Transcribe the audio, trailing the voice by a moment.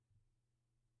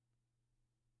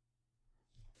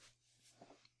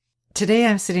Today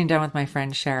I'm sitting down with my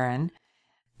friend Sharon,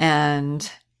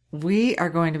 and we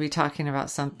are going to be talking about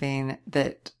something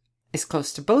that is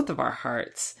close to both of our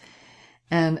hearts,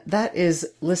 and that is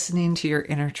listening to your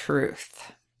inner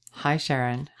truth. Hi,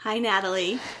 Sharon. Hi,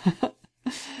 Natalie.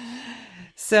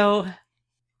 So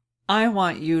I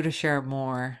want you to share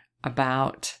more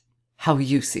about how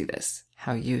you see this,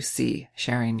 how you see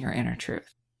sharing your inner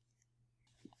truth.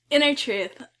 Inner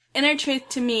truth. Inner truth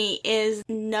to me is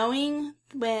knowing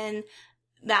when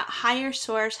that higher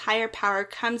source, higher power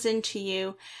comes into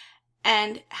you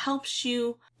and helps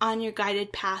you on your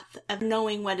guided path of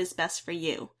knowing what is best for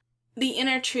you. The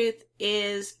inner truth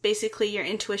is basically your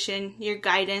intuition, your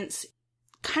guidance,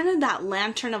 kind of that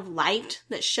lantern of light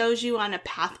that shows you on a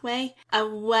pathway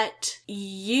of what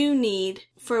you need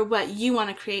for what you want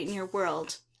to create in your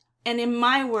world. And in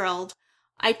my world,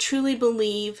 I truly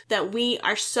believe that we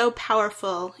are so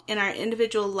powerful in our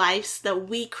individual lives that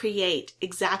we create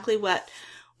exactly what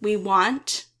we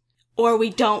want or we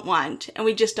don't want, and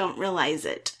we just don't realize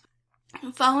it.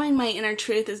 Following my inner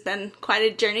truth has been quite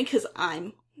a journey because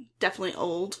I'm definitely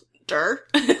older.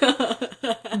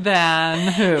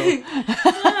 Than who?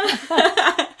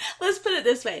 Let's put it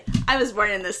this way. I was born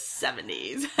in the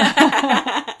 70s.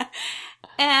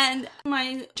 And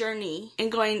my journey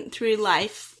in going through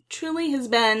life truly has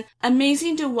been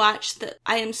amazing to watch, that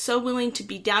I am so willing to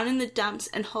be down in the dumps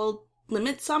and hold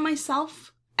limits on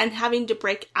myself and having to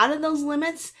break out of those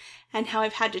limits, and how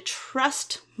I've had to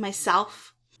trust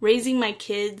myself, raising my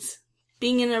kids,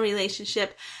 being in a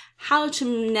relationship. How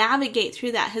to navigate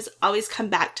through that has always come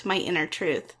back to my inner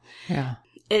truth. Yeah.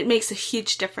 It makes a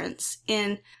huge difference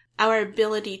in our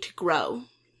ability to grow,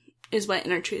 is what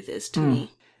inner truth is to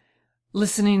me.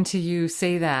 Listening to you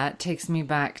say that takes me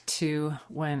back to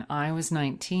when I was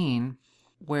 19,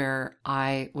 where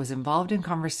I was involved in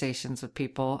conversations with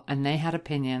people and they had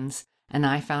opinions, and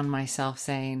I found myself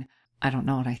saying, I don't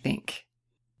know what I think.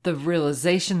 The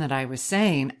realization that I was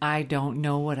saying, I don't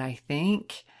know what I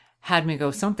think, had me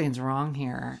go, something's wrong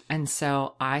here. And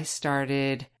so I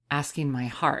started asking my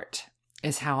heart,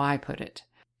 is how I put it.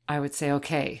 I would say,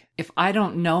 okay, if I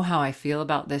don't know how I feel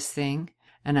about this thing,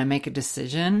 and I make a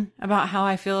decision about how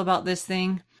I feel about this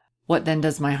thing, what then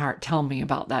does my heart tell me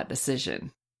about that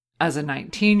decision? As a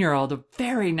 19-year-old, a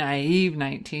very naive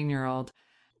 19-year-old,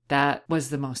 that was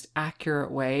the most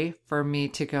accurate way for me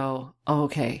to go, oh,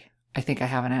 okay, I think I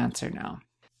have an answer now.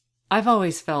 I've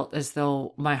always felt as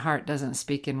though my heart doesn't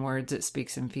speak in words, it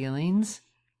speaks in feelings,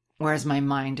 whereas my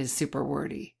mind is super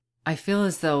wordy. I feel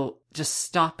as though just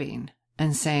stopping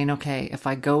and saying, okay, if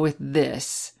I go with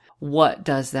this, what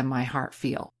does then my heart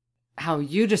feel? How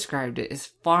you described it is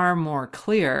far more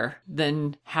clear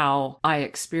than how I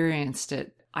experienced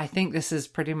it. I think this is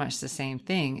pretty much the same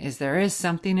thing, is there is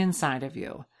something inside of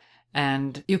you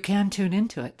and you can tune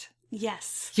into it.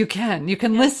 Yes. You can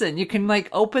listen. You can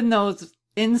open those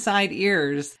inside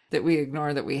ears that we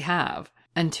ignore that we have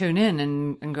and tune in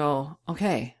and go,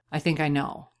 okay, I think I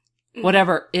know.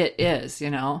 Whatever it is,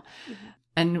 Mm-hmm.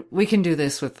 And we can do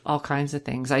this with all kinds of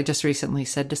things. I just recently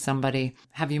said to somebody,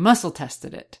 have you muscle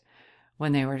tested it?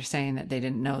 When they were saying that they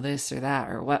didn't know this or that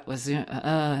or what was,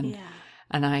 and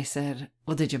I said,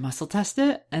 well, did you muscle test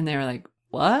it? And they were like,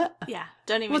 what? Yeah.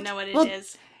 Don't even know what it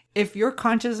is. If your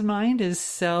conscious mind is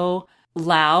so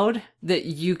loud that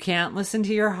you can't listen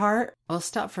to your heart, well,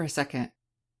 stop for a second.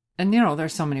 And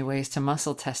there's so many ways to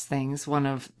muscle test things. One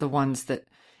of the ones that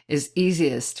is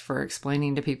easiest for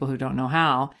explaining to people who don't know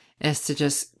how is to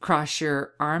just cross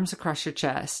your arms across your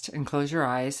chest and close your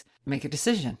eyes, make a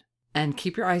decision, and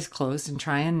keep your eyes closed and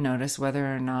try and notice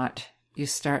whether or not you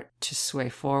start to sway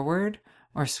forward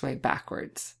or sway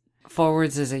backwards.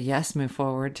 Forwards is a yes, move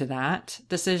forward to that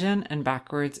decision, and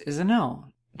backwards is a no,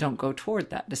 don't go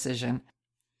toward that decision.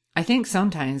 I think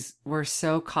sometimes we're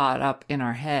so caught up in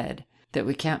our head that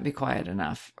we can't be quiet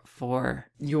enough for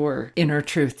your inner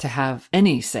truth to have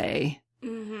any say.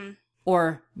 Mm-hmm.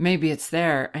 Or maybe it's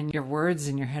there and your words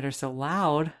in your head are so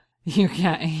loud, you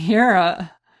can't hear it,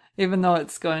 even though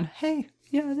it's going, hey,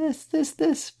 yeah,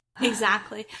 this.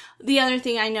 Exactly. The other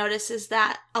thing I notice is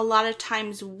that a lot of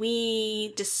times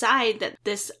we decide that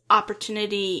this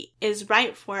opportunity is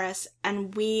right for us,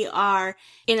 and we are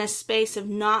in a space of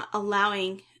not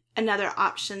allowing another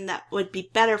option that would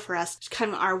be better for us to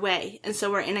come our way. And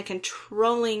so we're in a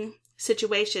controlling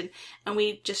situation and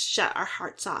we just shut our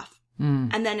hearts off.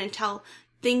 And then until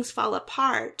things fall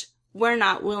apart, we're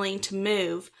not willing to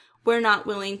move. We're not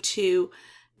willing to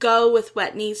go with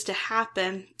what needs to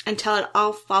happen until it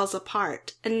all falls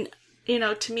apart. And,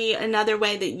 to me, another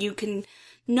way that you can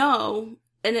know,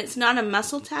 and it's not a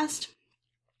muscle test,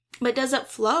 but does it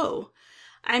flow?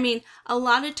 I mean, a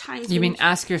lot of times... You mean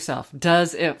ask yourself,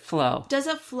 does it flow? Does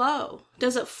it flow?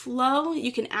 Does it flow?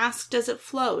 You can ask, does it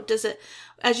flow? Does it,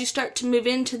 as you start to move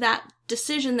into that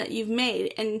decision that you've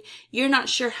made and you're not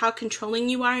sure how controlling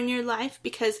you are in your life,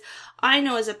 because I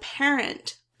know as a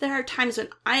parent, there are times when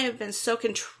I have been so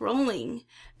controlling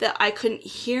that I couldn't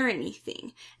hear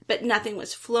anything, but nothing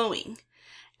was flowing.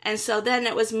 And so then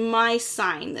it was my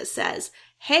sign that says,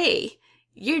 hey,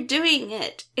 you're doing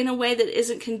it in a way that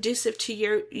isn't conducive to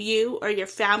you or your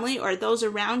family or those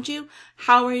around you.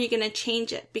 How are you going to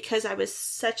change it? Because I was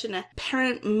such in a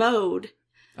parent mode.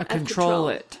 To control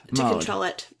it.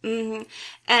 Mm-hmm.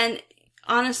 And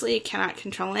honestly, you cannot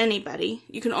control anybody.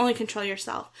 You can only control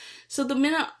yourself. So the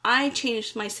minute I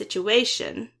changed my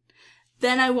situation,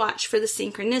 then I watch for the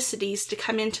synchronicities to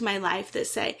come into my life that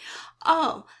say,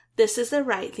 oh, this is the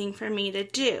right thing for me to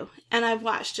do. And I've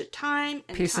watched it time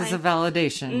and Pieces time. of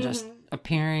validation just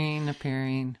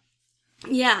appearing.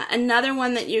 Yeah. Another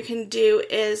one that you can do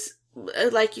is,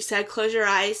 like you said, close your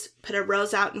eyes, put a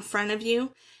rose out in front of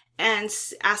you, and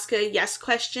ask a yes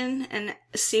question and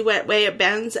see what way it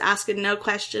bends. Ask a no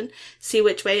question, see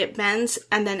which way it bends,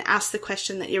 and then ask the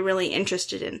question that you're really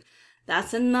interested in.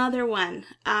 That's another one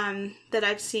that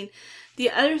I've seen. The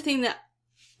other thing that,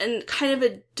 and kind of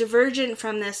a divergent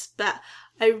from this, but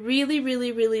I really,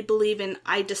 really, really believe in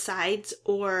I decides.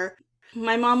 Or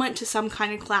my mom went to some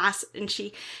kind of class and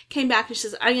she came back and she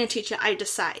says, I'm going to teach you I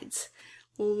decides.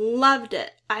 Loved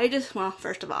it. Well,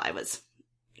 first of all, I was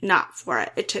not for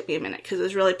it. It took me a minute because it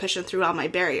was really pushing through all my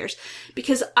barriers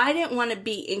because I didn't want to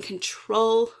be in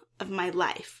control of my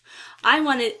life. I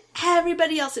wanted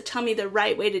everybody else to tell me the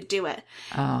right way to do it.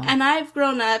 Oh. And I've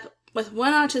grown up with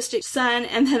one autistic son,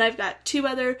 and then I've got two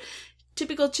other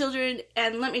typical children,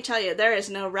 and let me tell you, there is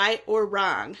no right or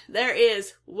wrong. There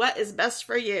is what is best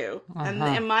for you. And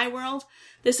in my world,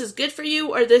 this is good for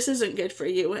you or this isn't good for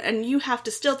you, and you have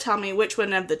to still tell me which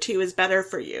one of the two is better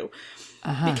for you.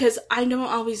 Because I don't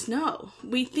always know.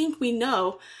 We think we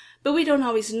know, but we don't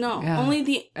always know.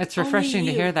 Yeah. It's refreshing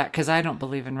to hear that because I don't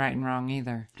believe in right and wrong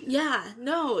either. Yeah,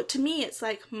 no, to me it's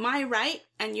like my right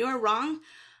and your wrong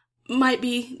might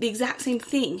be the exact same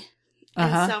thing.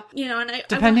 And so, and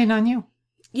depending on you.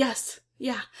 Yes.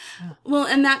 Yeah. Well,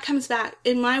 and that comes back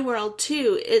in my world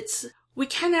too. We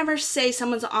can never say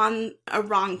someone's on a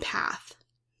wrong path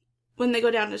when they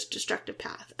go down this destructive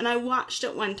path. And I watched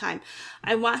it one time.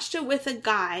 I watched it with a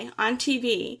guy on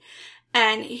TV,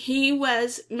 and he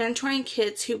was mentoring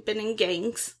kids who've been in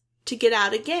gangs to get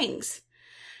out of gangs.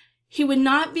 He would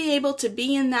not be able to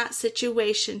be in that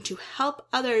situation to help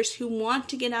others who want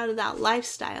to get out of that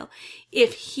lifestyle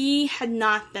if he had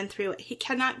not been through it. He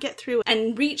cannot get through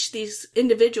and reach these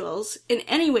individuals in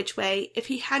any which way if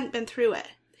he hadn't been through it.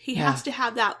 He has to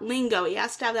have that lingo. He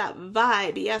has to have that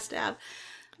vibe. He has to have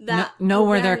that know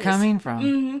where they're coming from.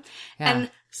 Mm-hmm. Yeah.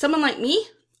 And someone like me,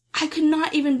 I could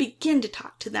not even begin to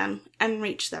talk to them and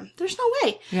reach them. There's no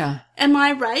way. Yeah. Am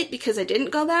I right because I didn't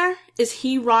go there? Is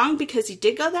he wrong because he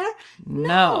did go there?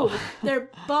 No. They're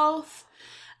both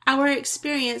our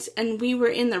experience, and we were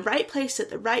in the right place at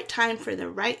the right time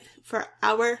for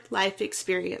our life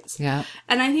experience. Yeah.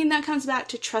 And I think that comes back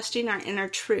to trusting our inner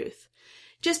truth.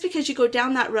 Just because you go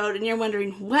down that road and you're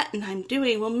wondering what I'm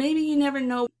doing, well, maybe you never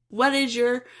know what is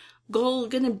your goal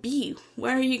going to be.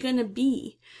 Where are you going to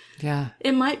be? Yeah.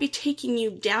 It might be taking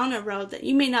you down a road that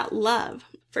you may not love.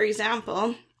 For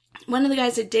example, one of the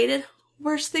guys I dated,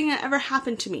 worst thing that ever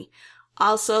happened to me.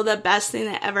 Also the best thing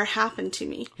that ever happened to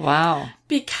me. Wow.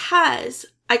 Because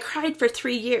I cried for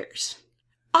 3 years.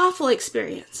 Awful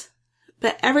experience.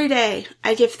 But every day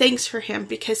I give thanks for him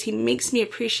because he makes me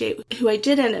appreciate who I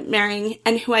did end up marrying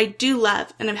and who I do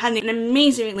love. And I've had an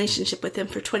amazing relationship with him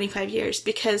for 25 years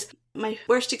because my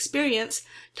worst experience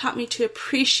taught me to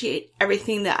appreciate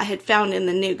everything that I had found in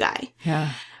the new guy.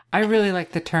 Yeah. I really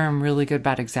like the term really good,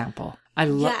 bad example.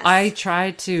 I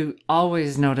try to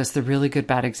always notice the really good,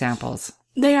 bad examples.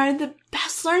 They are the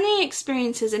best learning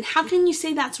experiences. And how can you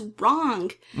say that's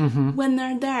wrong when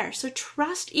they're there? So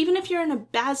trust, even if you're in a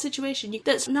bad situation,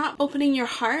 that's not opening your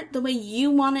heart the way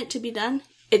you want it to be done.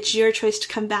 It's your choice to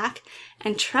come back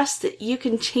and trust that you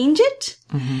can change it.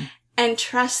 And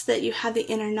trust that you have the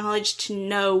inner knowledge to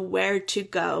know where to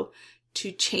go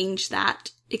to change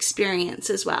that experience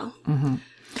as well.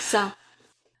 So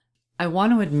I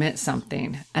want to admit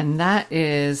something, and that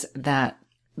is that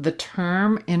the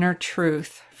term inner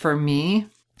truth for me,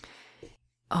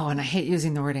 and I hate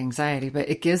using the word anxiety, but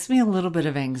it gives me a little bit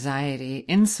of anxiety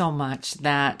in so much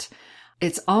that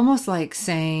it's almost like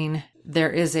saying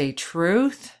there is a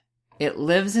truth. It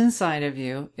lives inside of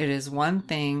you. It is one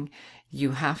thing.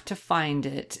 You have to find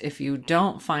it. If you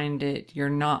don't find it, you're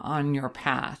not on your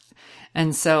path.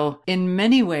 And so in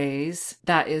many ways,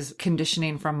 that is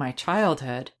conditioning from my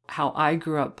childhood, how I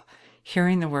grew up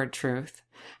hearing the word truth,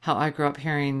 how I grew up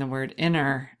hearing the word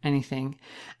inner anything.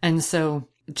 And so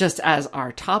just as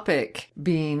our topic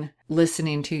being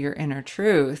listening to your inner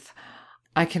truth,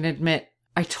 I can admit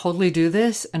I totally do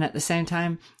this. And at the same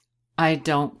time, I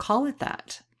don't call it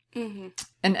that. Mm-hmm.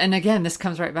 And again, this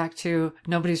comes right back to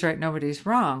nobody's right, nobody's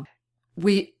wrong.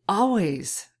 We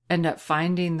always end up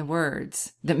finding the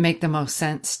words that make the most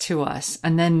sense to us.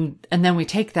 And then we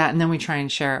take that and then we try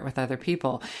and share it with other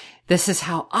people. This is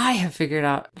how I have figured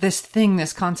out this thing,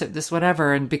 this concept, this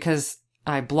whatever. And because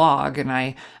I blog and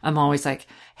I'm always like,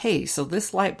 hey, so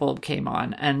this light bulb came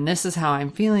on and this is how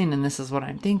I'm feeling and this is what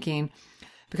I'm thinking,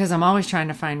 because I'm always trying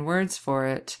to find words for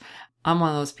it. I'm one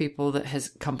of those people that has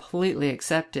completely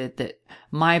accepted that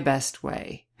my best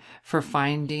way for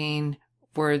finding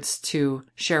words to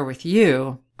share with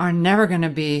you are never going to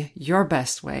be your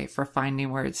best way for finding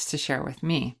words to share with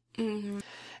me. Mm-hmm.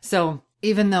 So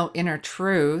even though inner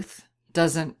truth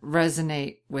doesn't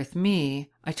resonate with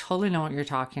me, I totally know what you're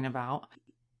talking about.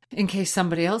 In case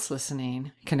somebody else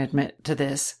listening can admit to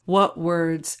this, what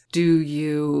words do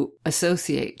you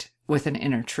associate with an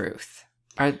inner truth?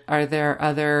 Are there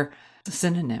other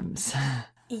synonyms?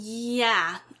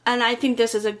 Yeah. And I think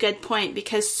this is a good point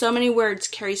because so many words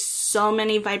carry so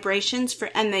many vibrations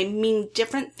and they mean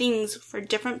different things for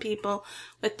different people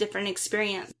with different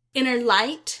experience. Inner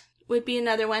light would be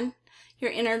another one.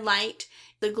 Your inner light,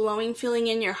 the glowing feeling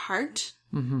in your heart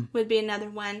would be another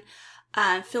one.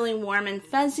 Feeling warm and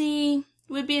fuzzy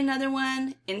would be another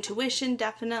one. Intuition,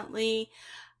 definitely.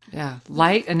 Yeah.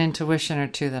 Light and intuition are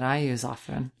two that I use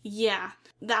often. Yeah.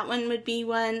 That one would be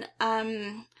one.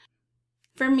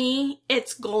 For me,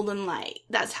 it's golden light.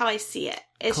 That's how I see it.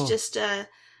 It's cool. Just a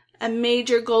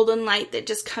major golden light that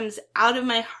just comes out of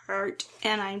my heart.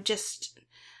 And I'm just,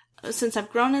 since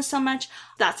I've grown it so much,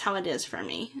 that's how it is for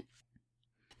me.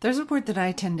 There's a word that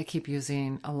I tend to keep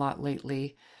using a lot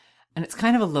lately, and it's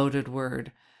kind of a loaded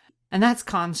word, and that's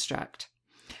construct.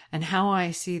 And how I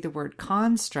see the word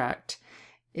construct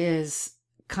is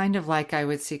kind of like I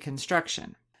would see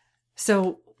construction.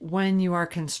 So when you are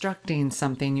constructing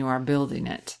something, you are building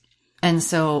it. And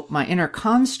so my inner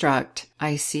construct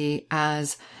I see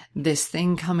as this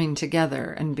thing coming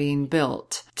together and being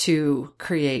built to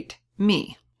create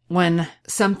me. When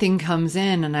something comes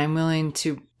in and I'm willing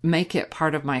to make it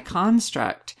part of my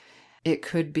construct, it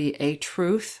could be a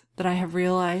truth that I have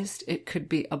realized. It could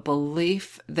be a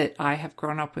belief that I have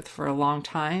grown up with for a long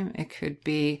time. It could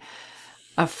be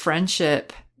a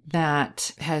friendship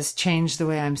that has changed the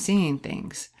way I'm seeing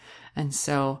things. And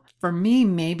so for me,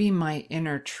 maybe my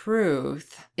inner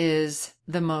truth is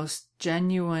the most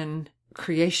genuine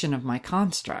creation of my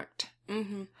construct.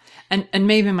 Mm-hmm. And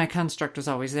maybe my construct was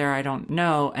always there. I don't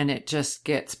know. And it just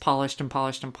gets polished and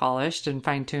polished and polished and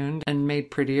fine-tuned and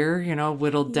made prettier,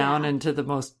 whittled down into the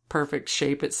most perfect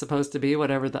shape it's supposed to be,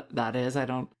 whatever that is. I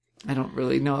don't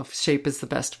really know if shape is the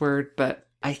best word, but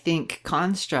I think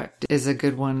construct is a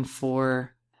good one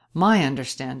for my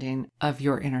understanding of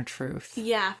your inner truth.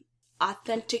 Yeah.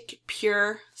 Authentic,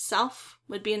 pure self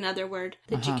would be another word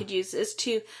that you could use.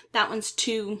 That one's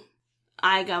too,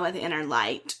 I go with inner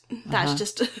light. That's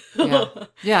just,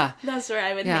 yeah. That's where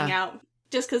I would hang out.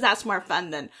 Just because that's more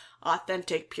fun than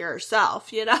authentic, pure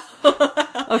self,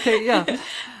 Okay, yeah.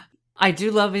 I do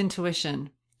love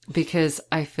intuition because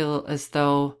I feel as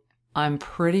though I'm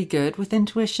pretty good with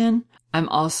intuition. I'm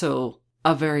also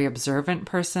a very observant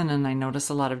person and I notice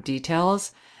a lot of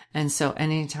details. And so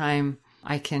anytime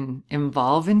I can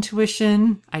involve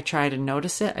intuition, I try to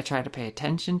notice it. I try to pay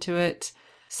attention to it.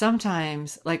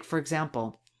 Sometimes, like for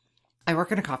example, I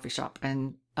work in a coffee shop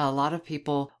and a lot of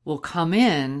people will come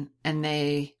in and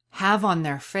they have on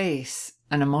their face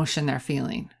an emotion they're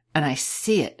feeling. And I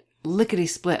see it. Lickety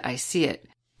split, I see it.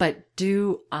 But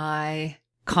do I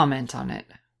comment on it?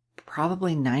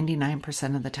 Probably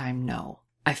 99% of the time, no.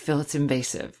 I feel it's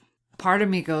invasive. Part of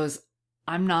me goes,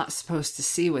 I'm not supposed to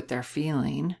see what they're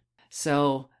feeling.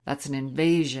 So that's an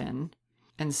invasion.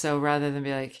 And so rather than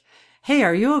be like, hey,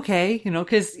 are you okay?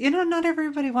 Because, not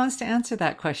everybody wants to answer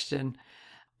that question.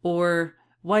 Or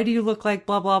why do you look like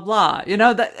blah, blah, blah?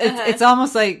 It's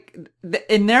almost like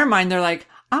in their mind, they're like,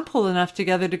 I'm pulled enough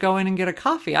together to go in and get a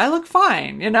coffee. I look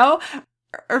fine,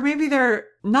 Or maybe they're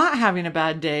not having a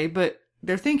bad day, but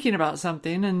they're thinking about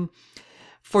something. And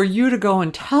for you to go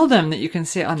and tell them that you can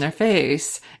see it on their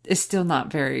face is still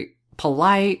not very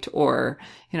polite or,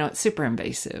 it's super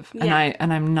invasive. Yeah.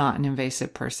 And I'm not an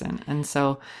invasive person. And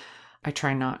so I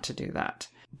try not to do that.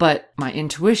 But my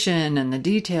intuition and the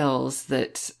details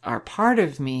that are part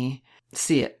of me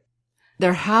see it.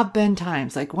 There have been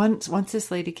times, like once this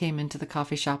lady came into the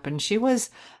coffee shop and she was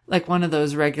like one of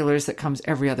those regulars that comes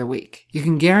every other week. You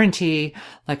can guarantee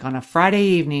like on a Friday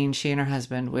evening, she and her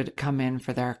husband would come in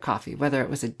for their coffee, whether it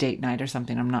was a date night or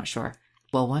something, I'm not sure.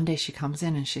 Well, one day she comes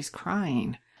in and she's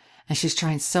crying and she's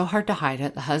trying so hard to hide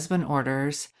it. The husband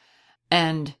orders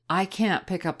and I can't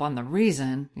pick up on the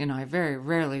reason. You know, I very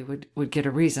rarely would get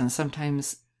a reason.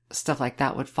 Sometimes stuff like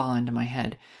that would fall into my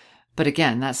head. But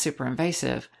again, that's super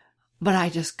invasive. But I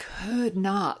just could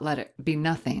not let it be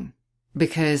nothing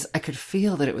because I could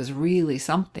feel that it was really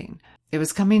something. It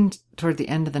was coming toward the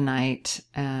end of the night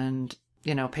and,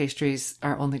 you know, pastries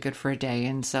are only good for a day.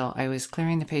 And so I was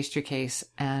clearing the pastry case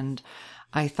and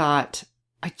I thought,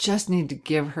 I just need to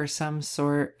give her some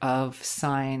sort of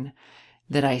sign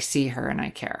that I see her and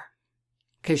I care.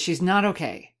 Because she's not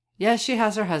okay. Yes, she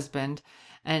has her husband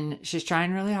and she's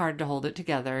trying really hard to hold it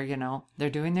together. You know, they're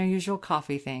doing their usual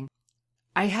coffee thing.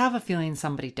 I have a feeling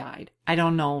somebody died. I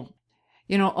don't know.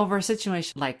 You know, over a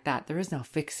situation like that, there is no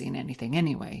fixing anything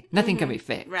anyway. Nothing can be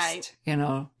fixed. Right. You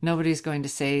know, nobody's going to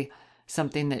say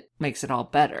something that makes it all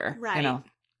better. Right. You know,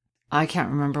 I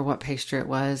can't remember what pastry it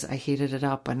was. I heated it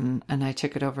up and I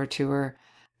took it over to her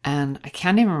and I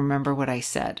can't even remember what I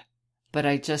said, but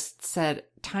I just said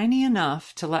tiny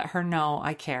enough to let her know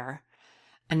I care.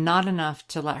 And not enough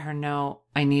to let her know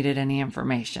I needed any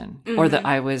information or that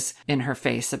I was in her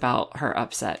face about her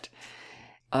upset.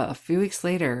 A few weeks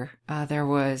later, there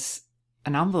was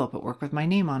an envelope at work with my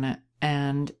name on it.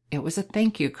 And it was a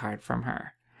thank you card from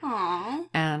her. Aww.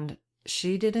 And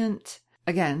she didn't,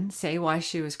 again, say why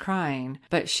she was crying,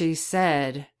 but she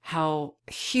said how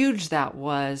huge that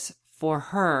was for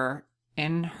her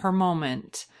in her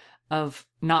moment of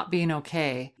not being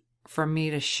okay for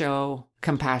me to show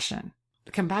compassion.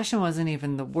 Compassion wasn't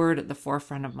even the word at the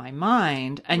forefront of my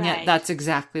mind. And yet that's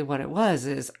exactly what it was,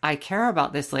 is I care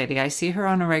about this lady. I see her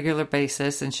on a regular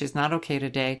basis and she's not okay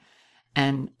today.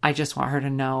 And I just want her to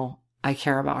know I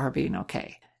care about her being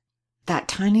okay. That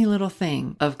tiny little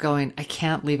thing of going, I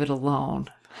can't leave it alone.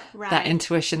 Right. That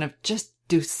intuition of just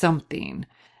do something.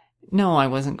 No, I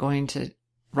wasn't going to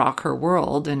rock her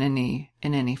world in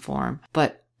any form,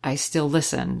 but I still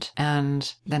listened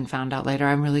and then found out later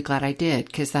I'm really glad I did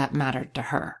because that mattered to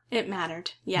her. It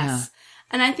mattered. Yes. Yeah.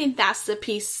 And I think that's the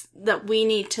piece that we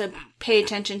need to pay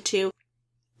attention to.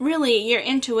 Really, your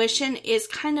intuition is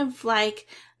kind of like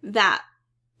that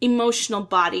emotional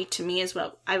body to me is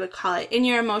what I would call it. In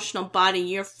your emotional body,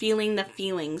 you're feeling the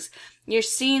feelings. You're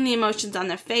seeing the emotions on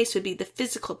their face would be the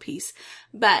physical piece.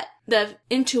 But the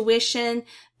intuition,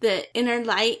 the inner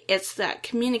light, it's that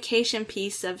communication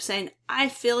piece of saying, I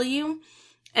feel you.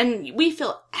 And we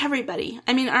feel everybody.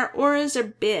 I mean, our auras are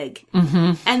big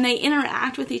and they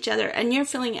interact with each other and you're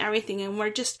feeling everything. And we're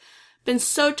just been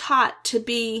so taught to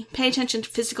pay attention to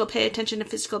physical, pay attention to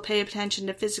physical, pay attention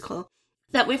to physical,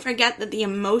 that we forget that the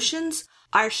emotions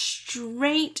are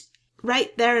straight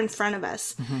right there in front of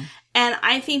us. And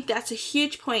I think that's a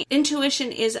huge point.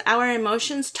 Intuition is our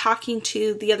emotions talking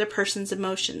to the other person's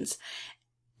emotions.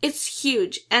 It's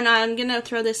huge. And I'm going to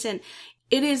throw this in.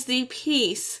 It is the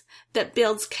piece that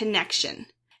builds connection.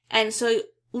 And so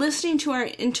listening to our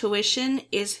intuition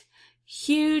is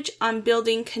huge on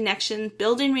building connection,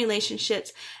 building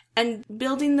relationships, and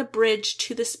building the bridge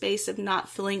to the space of not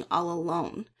feeling all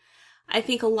alone. I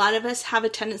think a lot of us have a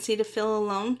tendency to feel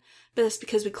alone, but it's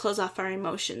because we close off our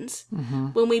emotions.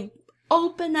 When we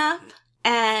open up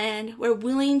and we're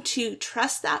willing to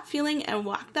trust that feeling and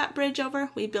walk that bridge over,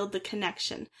 we build the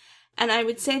connection. And I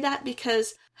would say that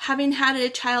because having had a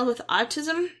child with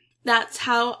autism, that's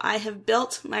how I have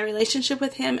built my relationship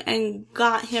with him and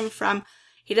got him from,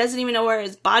 he doesn't even know where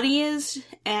his body is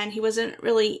and he wasn't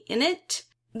really in it.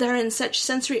 They're in such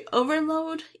sensory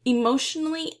overload,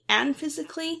 emotionally and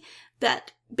physically,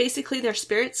 that basically their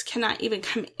spirits cannot even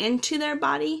come into their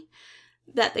body,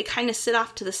 that they kind of sit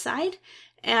off to the side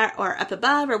or up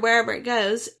above or wherever it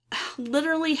goes,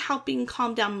 literally helping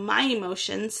calm down my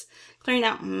emotions, clearing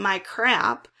out my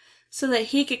crap so that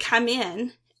he could come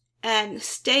in and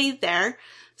stay there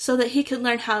so that he could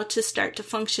learn how to start to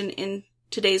function in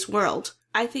today's world.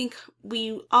 I think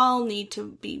we all need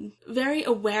to be very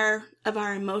aware of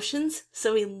our emotions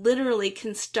so we literally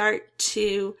can start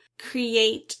to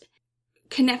create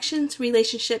connections,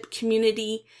 relationship,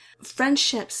 community,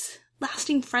 friendships,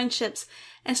 lasting friendships,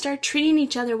 and start treating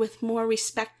each other with more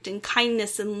respect and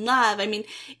kindness and love. I mean,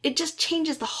 it just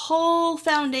changes the whole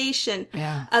foundation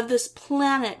of this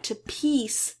planet to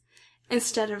peace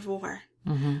instead of war.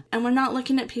 And we're not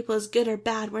looking at people as good or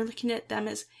bad. We're looking at them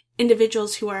as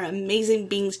individuals who are amazing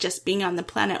beings just being on the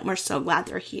planet, and we're so glad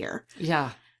they're here.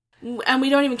 Yeah. And we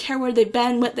don't even care where they've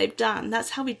been, what they've done.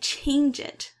 That's how we change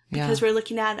it. Because we're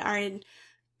looking at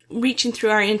reaching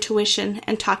through our intuition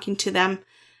and talking to them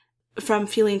from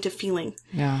feeling to feeling.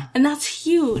 Yeah. And that's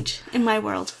huge in my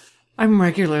world. I'm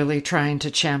regularly trying to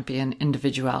champion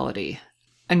individuality.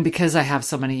 And because I have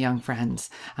so many young friends,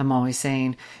 I'm always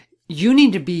saying, you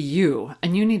need to be you,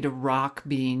 and you need to rock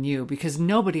being you, because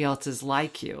nobody else is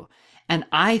like you. And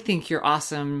I think you're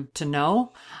awesome to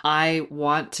know. I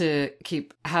want to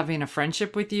keep having a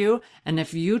friendship with you. And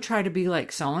if you try to be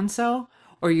like so-and-so,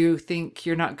 or you think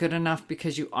you're not good enough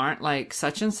because you aren't like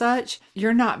such and such,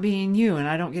 you're not being you, and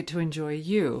I don't get to enjoy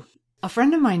you. A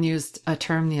friend of mine used a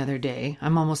term the other day.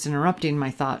 I'm almost interrupting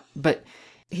my thought, but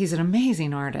he's an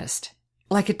amazing artist.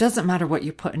 Like, it doesn't matter what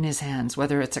you put in his hands,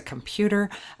 whether it's a computer,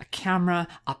 a camera,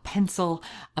 a pencil,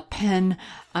 a pen.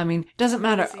 I mean, it doesn't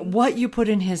matter what you put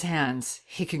in his hands,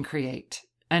 he can create.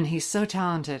 And he's so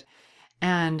talented.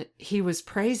 And he was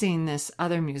praising this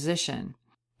other musician.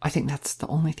 I think that's the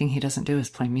only thing he doesn't do is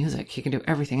play music. He can do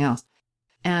everything else.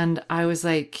 And I was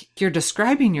like, you're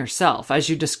describing yourself. As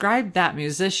you described that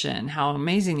musician, how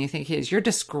amazing you think he is, you're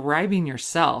describing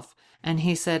yourself. And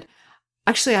he said,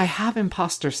 actually, I have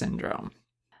imposter syndrome.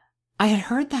 I had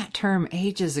heard that term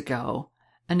ages ago,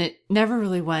 and it never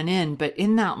really went in. But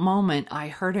in that moment, I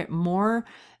heard it more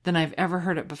than I've ever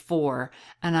heard it before.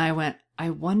 And I went, I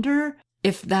wonder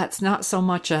if that's not so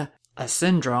much a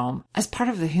syndrome as part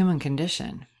of the human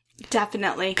condition.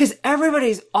 Definitely. Because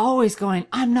everybody's always going,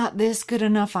 I'm not this good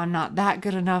enough. I'm not that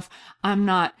good enough. I'm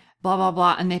not blah, blah,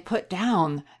 blah. And they put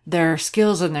down their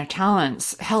skills and their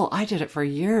talents. Hell, I did it for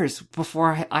years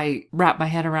before I wrapped my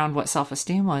head around what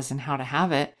self-esteem was and how to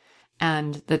have it.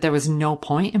 And that there was no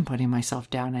point in putting myself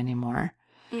down anymore.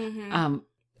 Mm-hmm.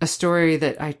 A story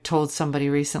that I told somebody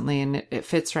recently, and it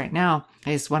fits right now,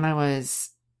 is when I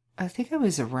think I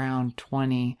was around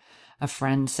 20, a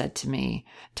friend said to me,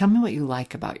 tell me what you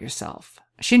like about yourself.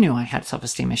 She knew I had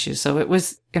self-esteem issues, so it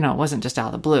was, it wasn't just out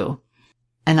of the blue.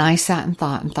 And I sat and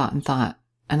thought and thought and thought.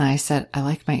 And I said, I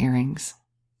like my earrings.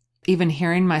 Even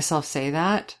hearing myself say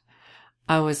that,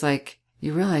 I was like,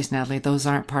 you realize, Natalie, those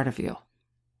aren't part of you.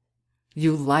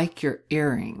 You like your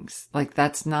earrings. Like,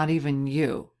 that's not even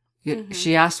you. Mm-hmm.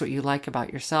 She asked what you like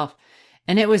about yourself.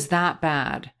 And it was that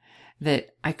bad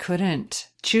that I couldn't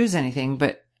choose anything,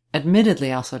 but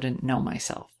admittedly, I also didn't know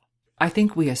myself. I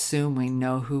think we assume we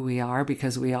know who we are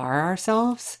because we are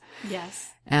ourselves. Yes.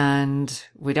 And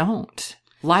we don't.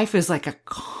 Life is like a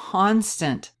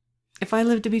constant. If I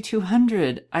live to be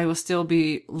 200, I will still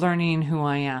be learning who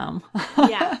I am.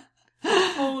 Yeah.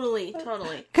 Totally.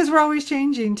 Because we're always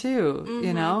changing too,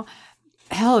 mm-hmm.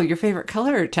 Hell, your favorite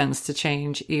color tends to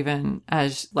change even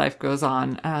as life goes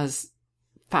on, as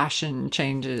fashion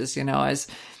changes, as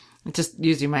just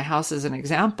using my house as an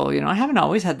example, I haven't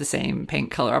always had the same paint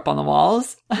color up on the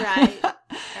walls. Right.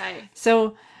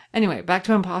 So anyway, back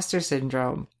to imposter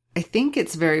syndrome. I think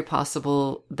it's very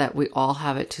possible that we all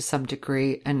have it to some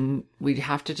degree, and we'd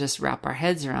have to just wrap our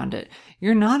heads around it.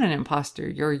 You're not an imposter.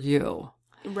 You're you.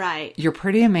 Right. You're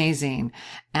pretty amazing.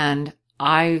 And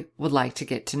I would like to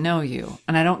get to know you.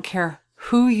 And I don't care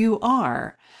who you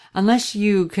are, unless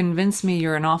you convince me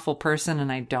you're an awful person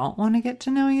and I don't want to get to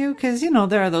know you. Because,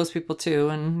 there are those people too.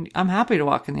 And I'm happy to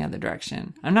walk in the other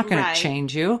direction. I'm not going to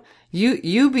change you.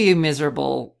 You be a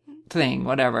miserable thing,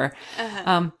 whatever.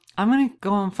 Uh-huh. I'm going to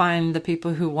go and find the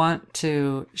people who want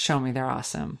to show me they're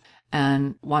awesome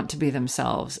and want to be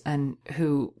themselves and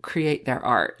who create their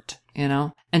art,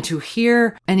 And to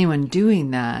hear anyone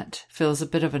doing that feels a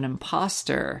bit of an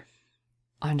imposter.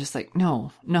 I'm just like,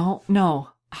 no.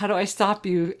 How do I stop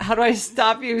you? How do I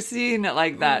stop you seeing it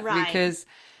like that? Right. Because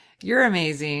you're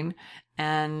amazing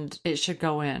and it should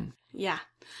go in. Yeah.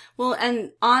 Well,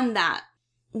 and on that,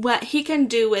 what he can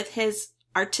do with his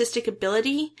artistic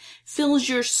ability fills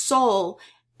your soul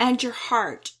and your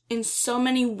heart in so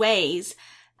many ways.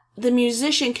 The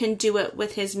musician can do it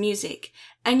with his music,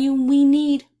 and we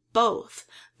need both.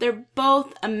 They're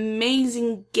both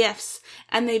amazing gifts,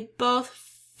 and they both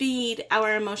feed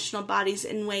our emotional bodies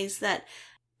in ways that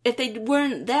if they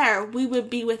weren't there, we would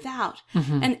be without.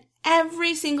 Mm-hmm. And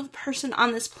every single person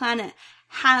on this planet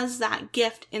has that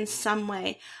gift in some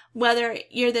way. Whether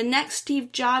you're the next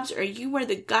Steve Jobs or you were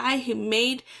the guy who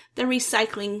made the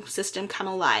recycling system come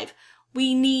alive,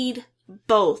 we need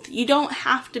both. You don't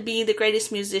have to be the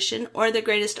greatest musician or the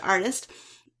greatest artist.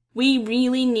 We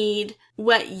really need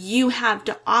what you have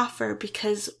to offer,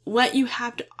 because what you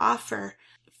have to offer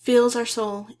fills our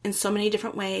soul in so many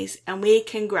different ways, and we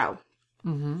can grow.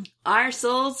 our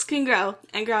souls can grow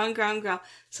and grow and grow and grow.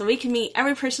 So we can meet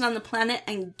every person on the planet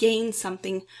and gain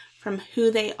something from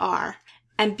who they are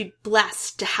and be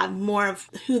blessed to have more of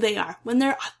who they are when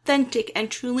they're authentic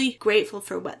and truly grateful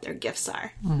for what their gifts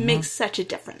are. It makes such a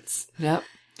difference. Yep.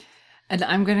 And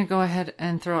I'm going to go ahead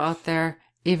and throw out there,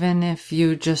 even if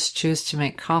you just choose to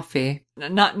make coffee,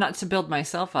 not to build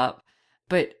myself up,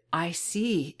 but I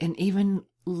see in even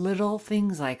little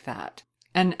things like that.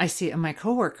 And I see it in my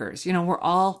coworkers. You know, we're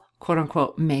all, quote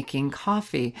unquote, making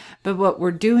coffee. But what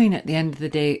we're doing at the end of the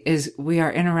day is we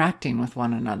are interacting with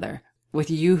one another. With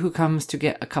you who comes to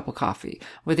get a cup of coffee,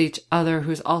 with each other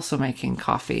who's also making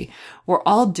coffee. We're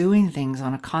all doing things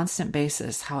on a constant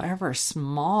basis. However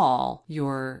small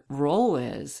your role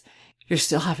is, you're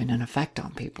still having an effect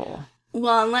on people.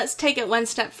 Well, and let's take it one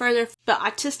step further. But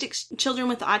autistic children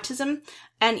with autism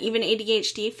and even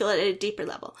ADHD feel it at a deeper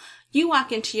level. You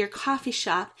walk into your coffee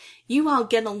shop, you all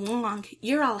get along,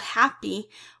 you're all happy.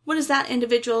 What is that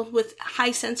individual with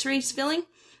high sensories feeling?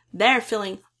 They're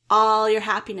feeling all your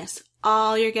happiness,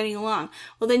 all you're getting along.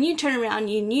 Well, then you turn around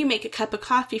and you make a cup of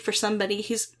coffee for somebody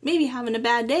who's maybe having a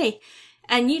bad day.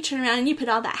 And you turn around and you put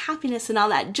all that happiness and all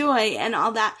that joy and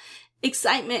all that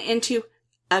excitement into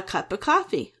a cup of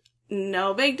coffee.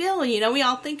 No big deal. You know, we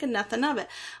all think of nothing of it.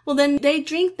 Well, then they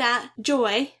drink that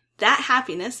joy, that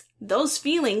happiness, those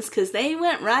feelings, because they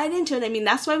went right into it. I mean,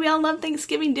 that's why we all love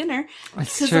Thanksgiving dinner.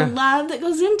 Because the love that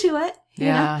goes into it. You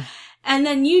know? And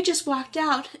then you just walked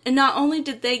out, and not only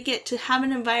did they get to have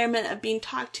an environment of being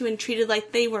talked to and treated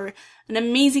like they were an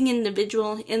amazing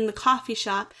individual in the coffee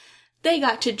shop, they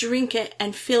got to drink it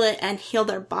and feel it and heal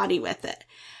their body with it.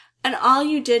 And all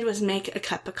you did was make a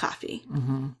cup of coffee.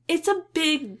 It's a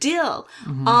big deal.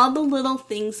 All the little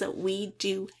things that we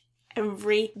do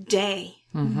every day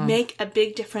make a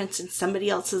big difference in somebody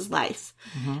else's life.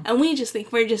 And we just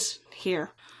think we're just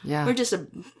here. Yeah. We're just a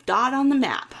dot on the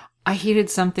map. I heated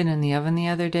something in the oven the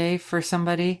other day for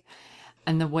somebody,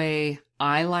 and the way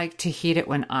I like to heat it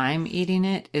when I'm eating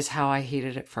it is how I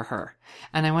heated it for her.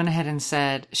 And I went ahead and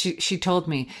said, she told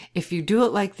me, if you do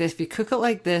it like this, if you cook it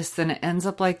like this, then it ends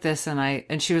up like this.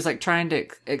 And she was like trying to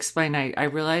explain, I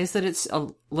realize that it's a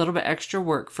little bit extra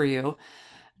work for you,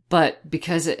 but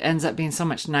because it ends up being so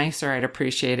much nicer, I'd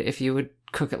appreciate it if you would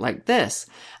cook it like this.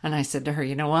 And I said to her,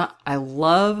 you know what? I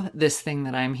love this thing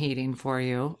that I'm heating for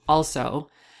you also.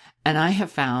 And I have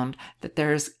found that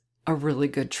there's a really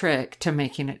good trick to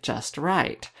making it just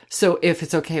right. So if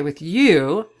it's okay with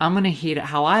you, I'm going to heat it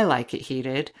how I like it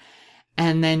heated.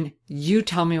 And then you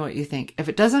tell me what you think. If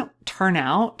it doesn't turn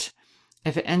out,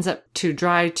 if it ends up too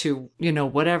dry, too, you know,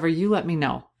 whatever, you let me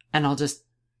know. And I'll just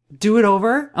do it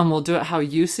over and we'll do it how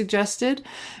you suggested,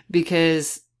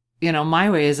 because, you know, my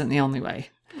way isn't the only way.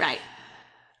 Right.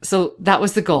 So that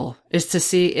was the goal, is to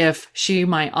see if she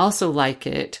might also like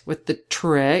it with the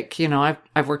trick. You know,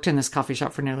 I've worked in this coffee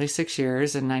shop for nearly 6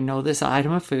 years and I know this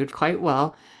item of food quite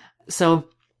well. So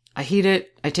I heat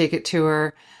it, I take it to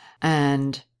her,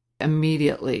 and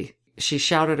immediately she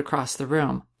shouted across the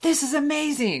room, "This is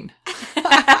amazing."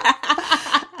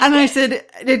 And I said,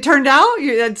 "It turned out?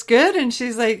 That's good?" And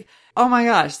she's like, "Oh my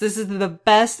gosh, this is the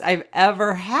best I've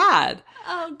ever had."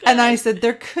 Oh, good. And I said,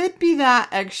 there could be that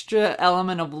extra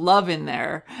element of love in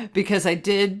there because I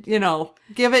did, you know,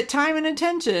 give it time and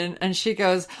attention. And she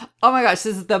goes, "Oh my gosh,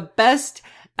 this is the best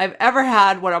I've ever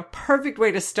had. What a perfect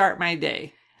way to start my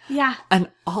day." Yeah. And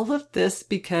all of this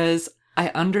because I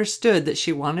understood that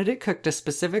she wanted it cooked a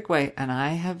specific way. And I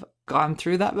have gone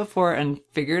through that before and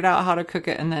figured out how to cook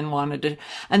it and then wanted to.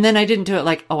 And then I didn't do it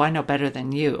like, "Oh, I know better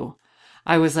than you."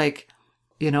 I was like,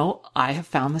 you know, I have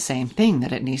found the same thing,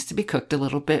 that it needs to be cooked a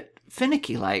little bit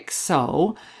finicky like.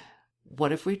 So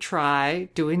what if we try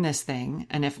doing this thing?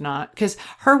 And if not, because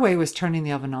her way was turning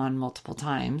the oven on multiple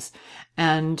times.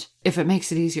 And if it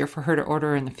makes it easier for her to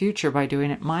order in the future by doing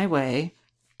it my way,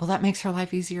 well, that makes her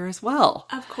life easier as well.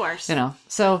 Of course. You know,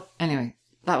 so anyway,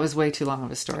 that was way too long of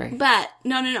a story. But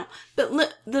no. But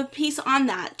look, the piece on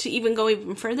that, to even go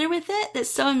even further with it,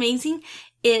 that's so amazing,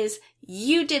 is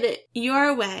you did it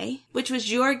your way, which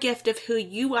was your gift of who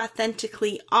you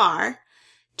authentically are,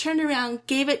 turned around,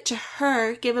 gave it to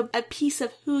her, gave a piece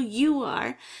of who you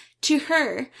are to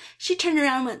her. She turned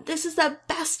around and went, "This is the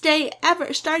best day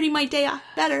ever, starting my day off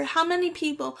better." How many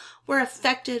people were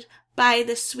affected by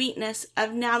the sweetness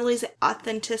of Natalie's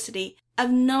authenticity, of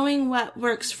knowing what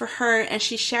works for her, and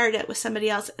she shared it with somebody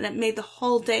else, and it made the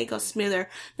whole day go smoother,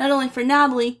 not only for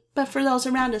Natalie, but for those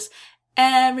around us.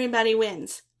 Everybody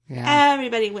wins. Yeah.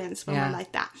 Everybody wins when we're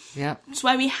like that. Yep. That's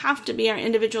why we have to be our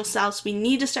individual selves. We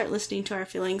need to start listening to our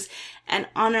feelings and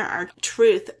honor our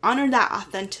truth, honor that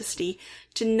authenticity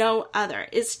to no other.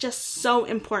 It's just so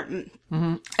important.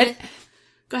 Mm-hmm.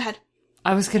 Go ahead.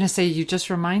 I was going to say, you just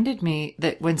reminded me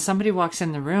that when somebody walks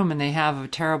in the room and they have a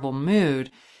terrible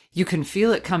mood, you can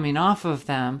feel it coming off of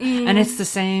them. And it's the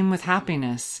same with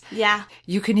happiness. Yeah.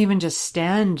 You can even just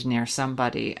stand near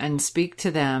somebody and speak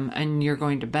to them, and you're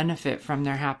going to benefit from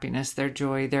their happiness, their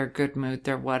joy, their good mood,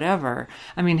 their whatever.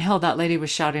 I mean, hell, that lady was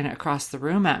shouting it across the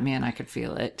room at me and I could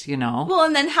feel it, you know? Well,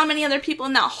 and then how many other people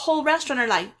in that whole restaurant are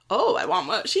like, oh, I want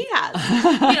what she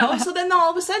has. So then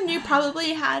all of a sudden you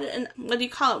probably had what do you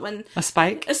call it when? A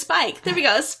spike? A spike. There we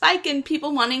go. A spike in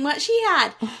people wanting what she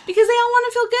had because they all want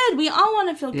to feel good. We all want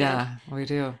to feel good. Yeah, we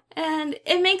do. And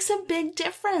it makes a big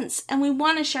difference. And we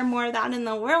want to share more of that in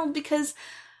the world because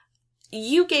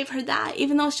you gave her that,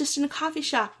 even though it's just in a coffee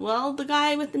shop. Well, the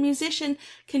guy with the musician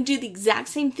can do the exact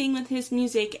same thing with his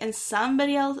music and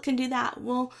somebody else can do that.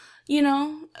 Well,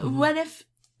 what if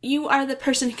you are the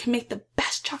person who can make the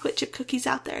best chocolate chip cookies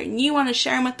out there and you want to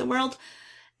share them with the world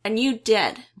and you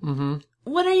did? Mm-hmm.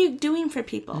 What are you doing for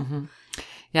people? Mm-hmm.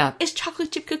 Yeah. It's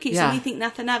chocolate chip cookies and we think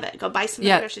nothing of it. Go buy some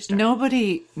at the grocery store.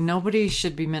 Nobody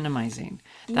should be minimizing.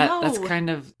 That's kind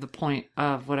of the point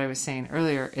of what I was saying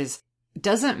earlier is it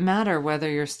doesn't matter whether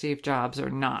you're Steve Jobs or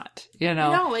not.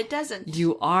 No, it doesn't.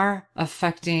 You are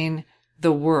affecting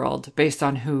the world based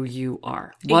on who you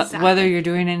are. Exactly. Whether you're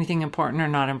doing anything important or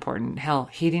not important. Hell,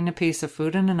 heating a piece of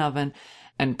food in an oven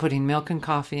and putting milk and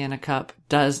coffee in a cup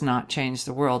does not change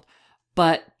the world.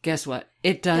 But guess what?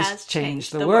 It does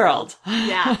change the world.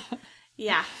 Yeah.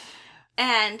 Yeah.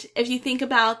 And if you think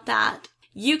about that,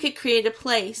 you could create a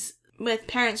place with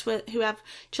parents who have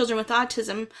children with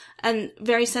autism and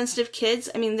very sensitive kids.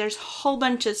 I mean, there's a whole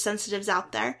bunch of sensitives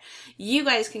out there. You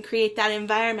guys can create that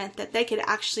environment that they could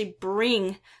actually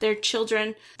bring their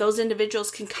children. Those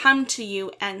individuals can come to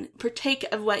you and partake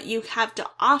of what you have to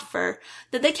offer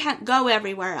that they can't go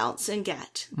everywhere else and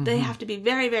get. Mm-hmm. They have to be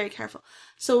very, very careful.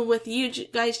 So with you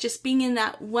guys just being in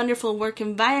that wonderful work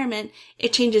environment,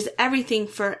 it changes everything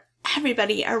for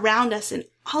everybody around us in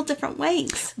all different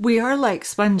ways. We are like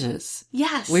sponges.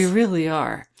 Yes. We really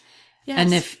are. Yes.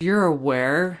 And if you're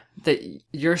aware that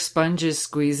your sponge is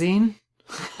squeezing,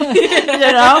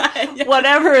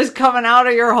 whatever is coming out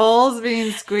of your holes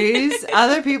being squeezed,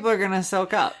 other people are going to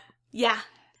soak up. Yeah.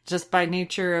 Just by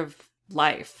nature of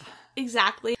life.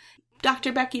 Exactly.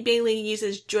 Dr. Becky Bailey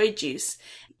uses joy juice.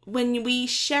 When we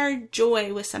share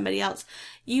joy with somebody else,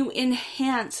 you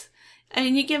enhance. I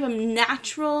mean, you give them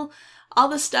natural, all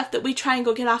the stuff that we try and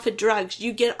go get off of drugs,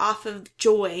 you get off of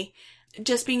joy.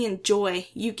 Just being in joy,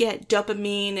 you get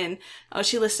dopamine and,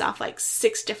 she lists off like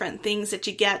 6 different things that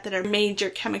you get that are major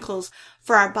chemicals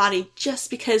for our body just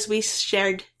because we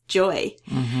shared joy.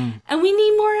 Mm-hmm. And we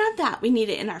need more of that. We need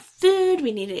it in our food.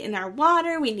 We need it in our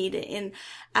water. We need it in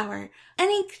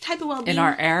any type of well-being. In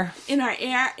our air.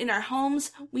 In our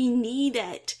homes. We need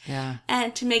it. Yeah.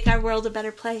 And to make our world a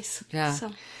better place. Yeah.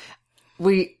 So.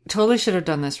 We totally should have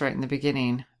done this right in the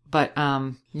beginning, but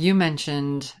you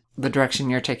mentioned the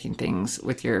direction you're taking things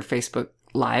with your Facebook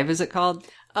Live, is it called?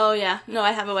 Oh, yeah. No,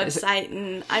 I have a website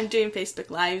and I'm doing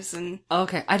Facebook Lives and...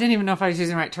 Okay. I didn't even know if I was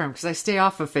using the right term because I stay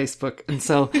off of Facebook. And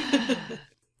so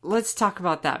let's talk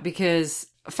about that because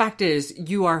fact is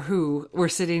you are who we're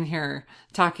sitting here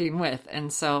talking with.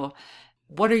 And so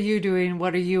what are you doing?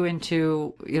 What are you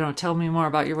into? Tell me more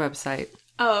about your website.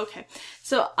 Oh, okay.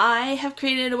 So I have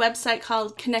created a website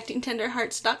called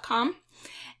connectingtenderhearts.com.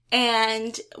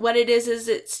 And what it is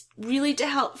it's really to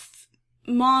help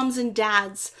moms and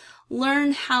dads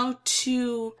learn how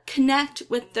to connect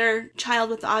with their child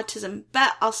with autism,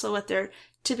 but also with their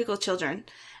typical children.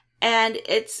 And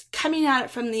it's coming at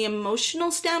it from the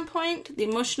emotional standpoint, the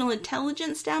emotional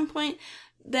intelligence standpoint,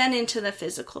 then into the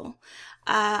physical.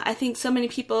 I think so many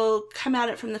people come at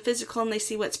it from the physical and they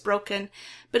see what's broken.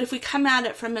 But if we come at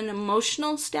it from an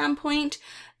emotional standpoint,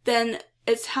 then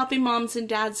it's helping moms and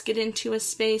dads get into a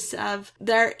space of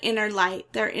their inner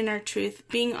light, their inner truth,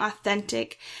 being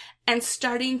authentic, and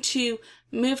starting to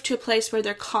move to a place where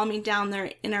they're calming down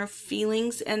their inner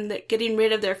feelings and getting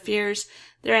rid of their fears,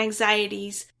 their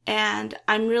anxieties. And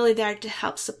I'm really there to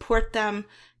help support them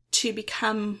to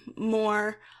become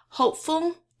more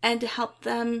hopeful and to help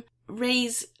them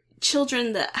raise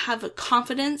children that have a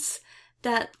confidence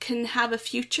that can have a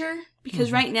future.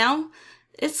 Because right now,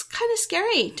 it's kind of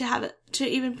scary to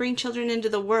even bring children into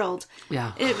the world.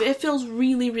 Yeah. It feels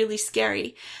really, really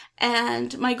scary.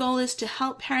 And my goal is to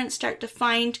help parents start to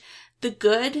find the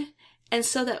good. And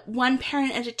so that one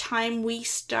parent at a time, we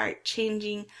start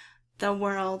changing the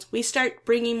world. We start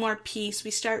bringing more peace.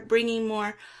 We start bringing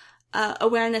more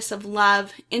awareness of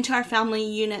love into our family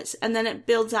units, and then it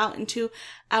builds out into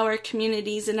our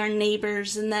communities and our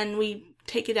neighbors, and then we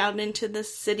take it out into the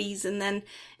cities, and then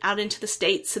out into the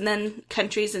states, and then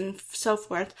countries, and so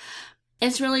forth.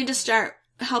 It's really to start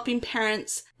helping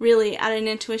parents really at an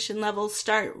intuition level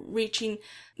start reaching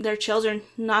their children,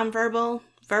 nonverbal,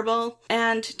 verbal,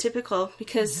 and typical,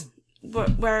 because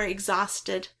we're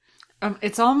exhausted.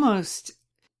 It's almost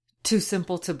too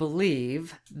simple to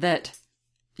believe that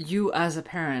you as a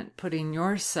parent putting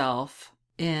yourself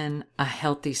in a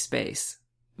healthy space,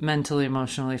 mentally,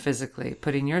 emotionally, physically,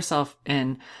 putting yourself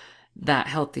in that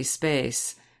healthy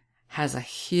space has a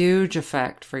huge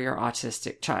effect for your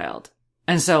autistic child.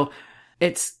 And so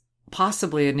it's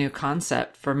possibly a new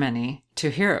concept for many to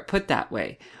hear it put that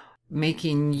way,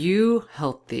 making you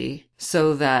healthy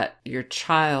so that your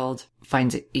child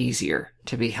finds it easier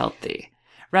to be healthy,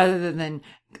 rather than,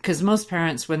 because most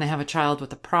parents, when they have a child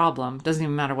with a problem, doesn't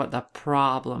even matter what the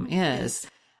problem is,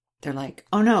 they're like,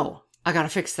 oh no, I got to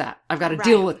fix that. I've got to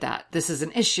deal with that. This is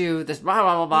an issue, this blah,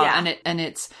 blah, blah, blah. Yeah. And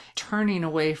it's turning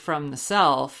away from the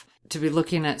self to be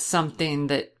looking at something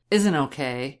that isn't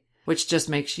okay, which just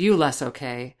makes you less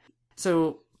okay.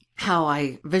 So how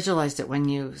I visualized it when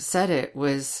you said it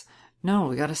was, no,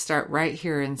 we got to start right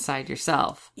here inside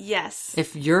yourself. Yes.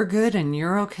 If you're good and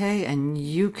you're okay and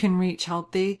you can reach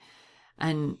healthy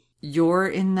and you're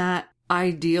in that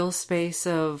ideal space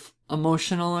of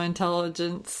emotional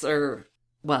intelligence, or,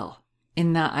 well,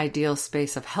 in that ideal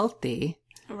space of healthy.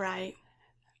 Right.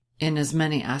 In as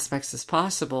many aspects as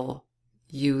possible,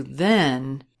 you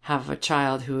then have a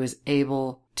child who is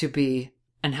able to be,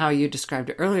 and how you described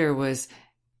it earlier was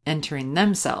entering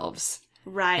themselves.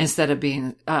 Right. Instead of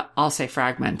being, I'll say,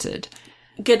 fragmented.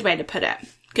 Good way to put it.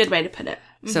 Good way to put it.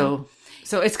 Mm-hmm.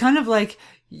 So it's kind of like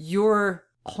your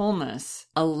wholeness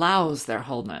allows their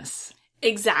wholeness.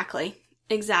 Exactly.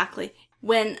 Exactly.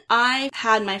 When I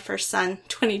had my first son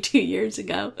 22 years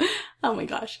ago, oh my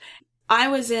gosh, I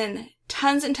was in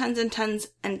tons and tons and tons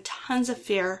and tons of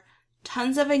fear,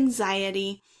 tons of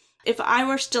anxiety. If I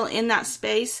were still in that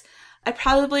space, I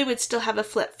probably would still have a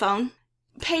flip phone.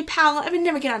 PayPal, I would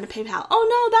never get onto PayPal.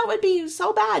 Oh no, that would be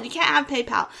so bad. You can't have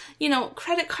PayPal. You know,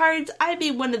 credit cards, I'd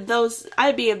be one of those.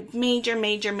 I'd be a major,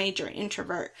 major, major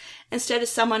introvert instead of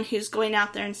someone who's going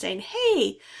out there and saying,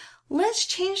 hey, let's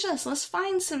change this. Let's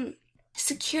find some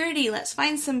security. Let's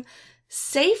find some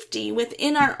safety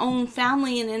within our own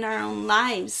family and in our own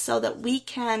lives so that we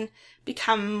can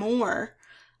become more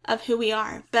of who we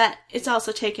are. But it's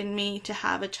also taken me to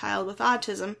have a child with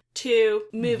autism to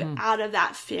move out of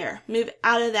that fear, move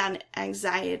out of that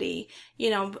anxiety,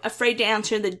 you know, afraid to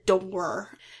answer the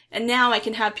door. And now I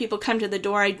can have people come to the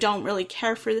door I don't really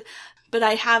care for, but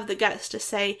I have the guts to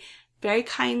say very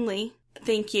kindly,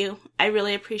 thank you. I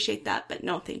really appreciate that, but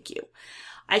no thank you.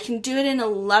 I can do it in a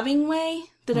loving way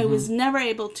that I was never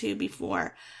able to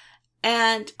before.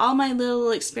 And all my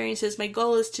little experiences, my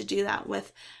goal is to do that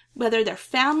with whether they're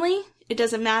family, it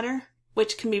doesn't matter,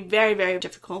 which can be very, very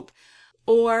difficult,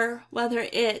 or whether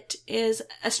it is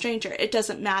a stranger, it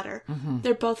doesn't matter.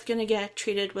 They're both going to get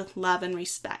treated with love and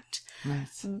respect.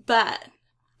 Nice. But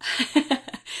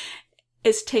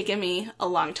it's taken me a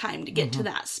long time to get to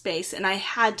that space, and I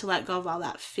had to let go of all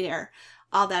that fear,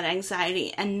 all that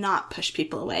anxiety, and not push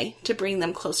people away to bring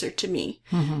them closer to me,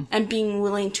 and being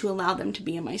willing to allow them to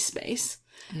be in my space.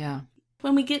 Yeah.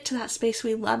 When we get to that space,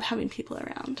 we love having people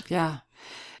around. Yeah.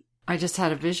 I just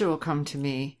had a visual come to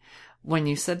me when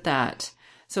you said that.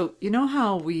 So, you know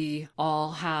how we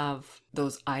all have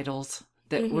those idols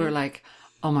that we're like,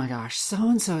 oh my gosh,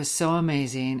 so-and-so is so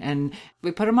amazing. And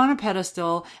we put them on a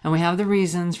pedestal and we have the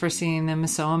reasons for seeing them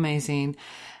as so amazing.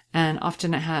 And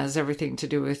often it has everything to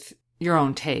do with your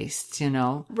own tastes, you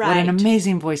know, right. What an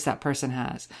amazing voice that person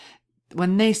has.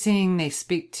 When they sing, they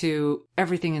speak to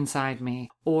everything inside me,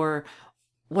 or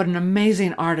what an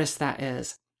amazing artist that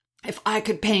is. If I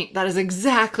could paint, that is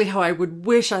exactly how I would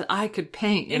wish I could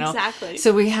paint, you know? Exactly.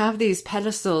 So we have these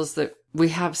pedestals that we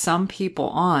have some people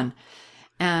on.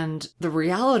 And the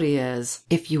reality is,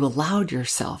 if you allowed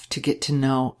yourself to get to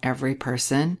know every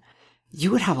person,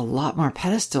 you would have a lot more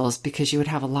pedestals because you would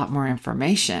have a lot more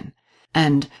information.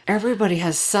 And everybody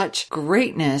has such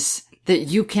greatness that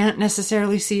you can't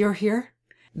necessarily see or hear.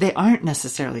 They aren't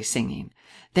necessarily singing.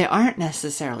 They aren't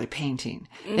necessarily painting.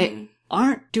 They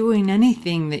aren't doing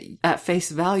anything that at face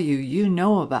value you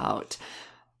know about,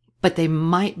 but they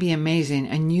might be amazing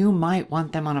and you might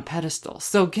want them on a pedestal.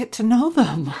 So get to know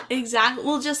them. Exactly.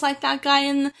 Well, just like that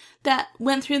guy that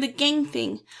went through the gang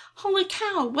thing. Holy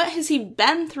cow, what has he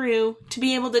been through to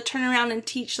be able to turn around and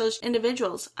teach those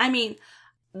individuals? I mean,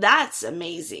 that's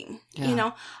amazing. Yeah. You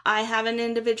know, I have an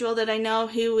individual that I know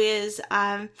who is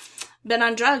been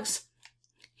on drugs.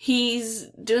 He's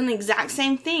doing the exact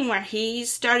same thing where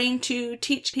he's starting to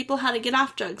teach people how to get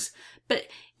off drugs. But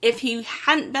if he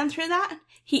hadn't been through that,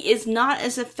 he is not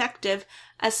as effective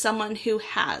as someone who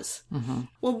has. Mm-hmm.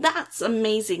 Well, that's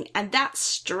amazing. And that's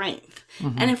strength.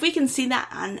 Mm-hmm. And if we can see that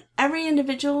on every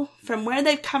individual from where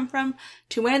they've come from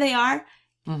to where they are,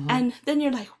 Mm-hmm. and then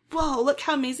you're like, whoa, look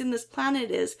how amazing this planet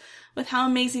is with how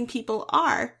amazing people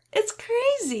are. It's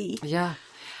crazy. Yeah.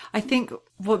 I think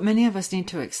what many of us need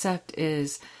to accept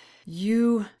is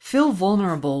you feel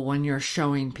vulnerable when you're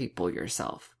showing people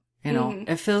yourself. You know,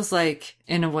 Mm-hmm. it feels like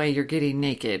in a way you're getting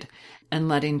naked and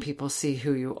letting people see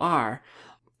who you are.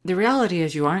 The reality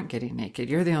is you aren't getting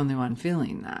naked. You're the only one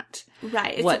feeling that.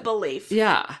 Right. It's a belief.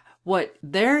 Yeah. What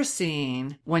they're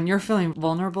seeing when you're feeling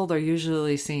vulnerable, they're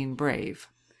usually seeing brave.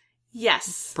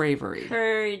 Yes. Bravery.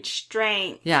 Courage,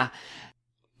 strength. Yeah.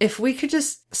 If we could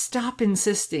just stop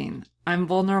insisting, I'm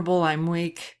vulnerable, I'm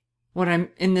weak, what I'm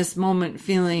in this moment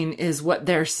feeling is what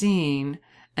they're seeing,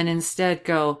 and instead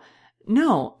go,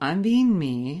 no, I'm being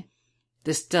me.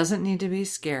 This doesn't need to be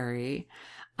scary.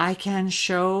 I can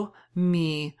show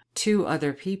me to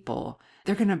other people.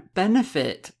 They're going to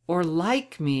benefit or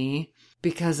like me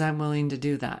because I'm willing to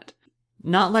do that.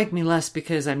 Not like me less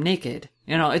because I'm naked.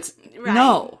 You know, it's, Right.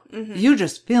 no, Mm-hmm. you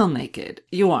just feel naked.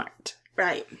 You aren't.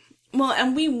 Right. Well,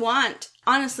 and we want,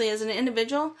 honestly, as an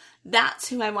individual, that's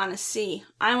who I want to see.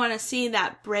 I want to see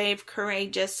that brave,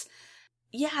 courageous.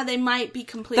 Yeah, they might be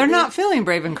completely. They're not feeling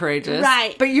brave and courageous.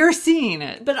 Right. But you're seeing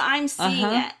it. But I'm seeing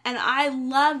Uh-huh. it. And I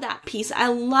love that piece. I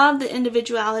love the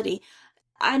individuality.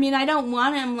 I mean, I don't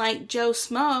want him like Joe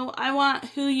Smo. I want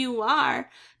who you are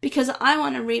because I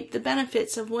want to reap the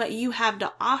benefits of what you have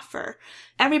to offer.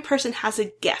 Every person has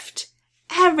a gift.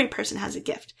 Every person has a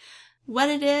gift. What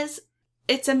it is,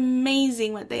 it's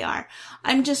amazing what they are.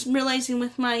 I'm just realizing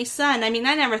with my son, I mean,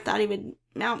 I never thought he would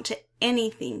mount to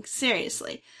anything,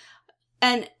 seriously.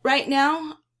 And right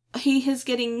now, he is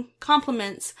getting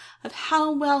compliments of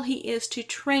how well he is to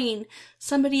train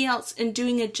somebody else in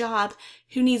doing a job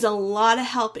who needs a lot of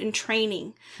help in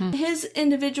training. His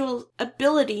individual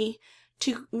ability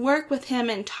to work with him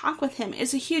and talk with him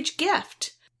is a huge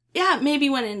gift. Yeah, maybe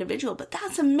one individual, but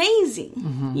that's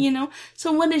amazing, you know?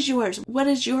 So what is yours? What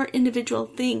is your individual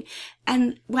thing?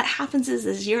 And what happens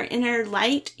is your inner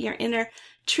light, your inner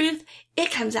truth, it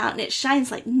comes out and it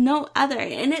shines like no other.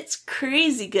 And it's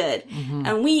crazy good.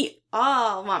 And we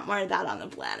all want more of that on the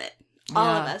planet. All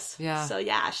of Yeah, us. yeah. So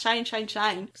yeah, shine, shine,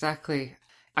 shine. Exactly.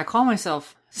 I call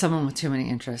myself someone with too many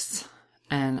interests.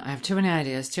 And I have too many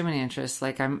ideas, too many interests.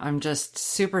 Like I'm just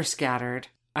super scattered.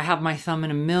 I have my thumb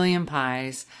in a million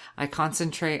pies. I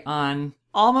concentrate on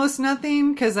almost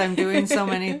nothing because I'm doing so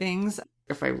many things.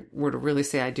 If I were to really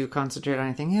say I do concentrate on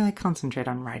anything, yeah, I concentrate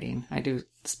on writing. I do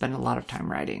spend a lot of time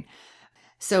writing.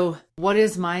 So what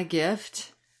is my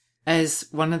gift? As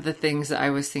one of the things that I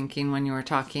was thinking when you were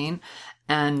talking,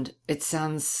 and it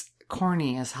sounds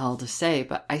corny as hell to say,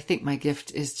 but I think my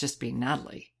gift is just being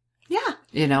Natalie. Yeah.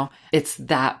 You know, it's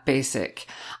that basic.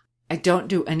 I don't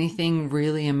do anything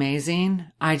really amazing.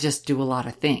 I just do a lot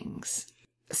of things.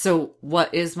 So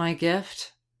what is my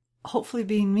gift? Hopefully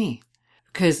being me.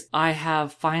 Because I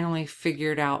have finally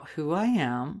figured out who I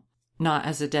am, not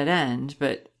as a dead end,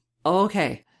 but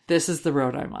okay, this is the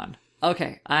road I'm on.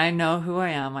 Okay, I know who I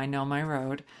am. I know my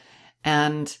road.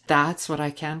 And that's what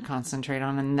I can concentrate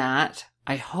on. And that,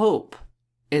 I hope,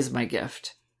 is my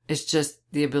gift. It's just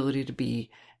the ability to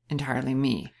be entirely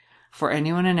me for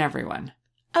anyone and everyone.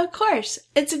 Of course.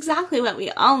 It's exactly what we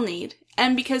all need.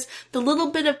 And because the little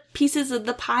bit of pieces of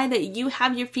the pie that you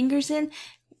have your fingers in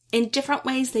different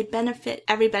ways, they benefit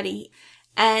everybody.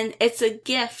 And it's a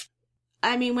gift.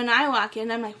 I mean, when I walk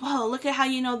in, I'm like, whoa, look at how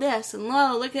you know this. And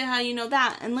whoa, look at how you know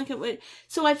that. And look at what.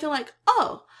 So I feel like,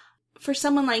 oh, for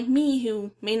someone like me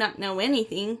who may not know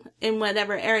anything in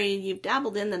whatever area you've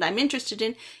dabbled in that I'm interested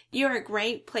in, you're a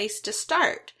great place to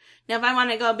start. Now, if I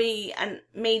want to go be a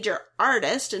major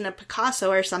artist in a Picasso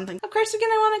or something, of course, again,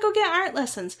 I want to go get art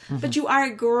lessons. But you are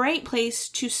a great place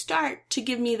to start to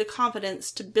give me the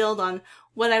confidence to build on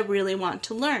what I really want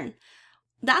to learn.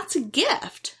 That's a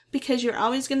gift because you're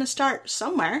always going to start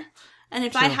somewhere. And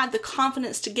if I had the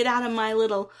confidence to get out of my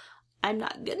little, I'm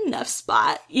not good enough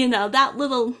spot, you know, that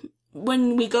little,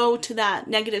 when we go to that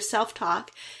negative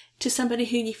self-talk, to somebody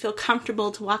who you feel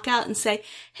comfortable to walk out and say,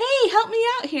 hey, help me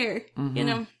out here, you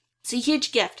know. It's a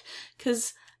huge gift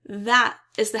because that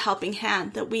is the helping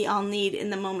hand that we all need in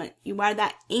the moment. You are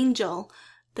that angel.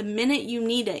 The minute you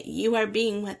need it, you are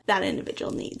being what that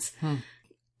individual needs.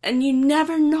 And you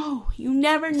never know. You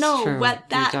never know true. what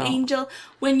that You don't. angel,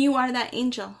 when you are that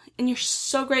angel. And you're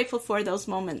so grateful for those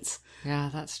moments. Yeah,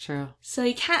 that's true. So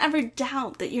you can't ever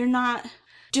doubt that you're not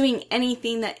doing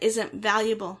anything that isn't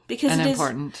valuable. Because And it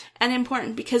important. is. And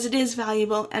important. Because it is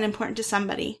valuable and important to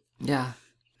somebody. Yeah.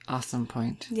 Awesome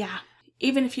point. Yeah.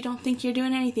 Even if you don't think you're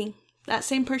doing anything. That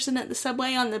same person at the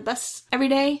subway, on the bus every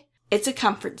day, it's a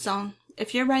comfort zone.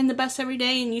 If you're riding the bus every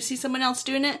day and you see someone else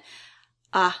doing it,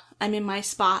 I'm in my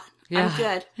spot. Yeah. I'm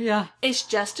good. Yeah. It's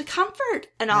just a comfort.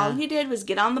 And all you did was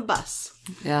get on the bus.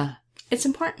 Yeah. It's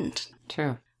important.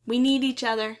 True. We need each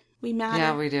other. We matter.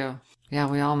 Yeah, we do. Yeah,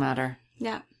 we all matter.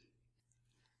 Yeah.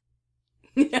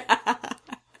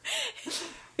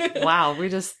 Wow, we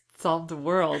just solved the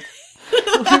world.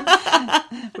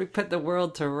 We put the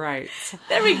world to rights.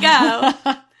 There we go.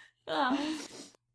 Oh.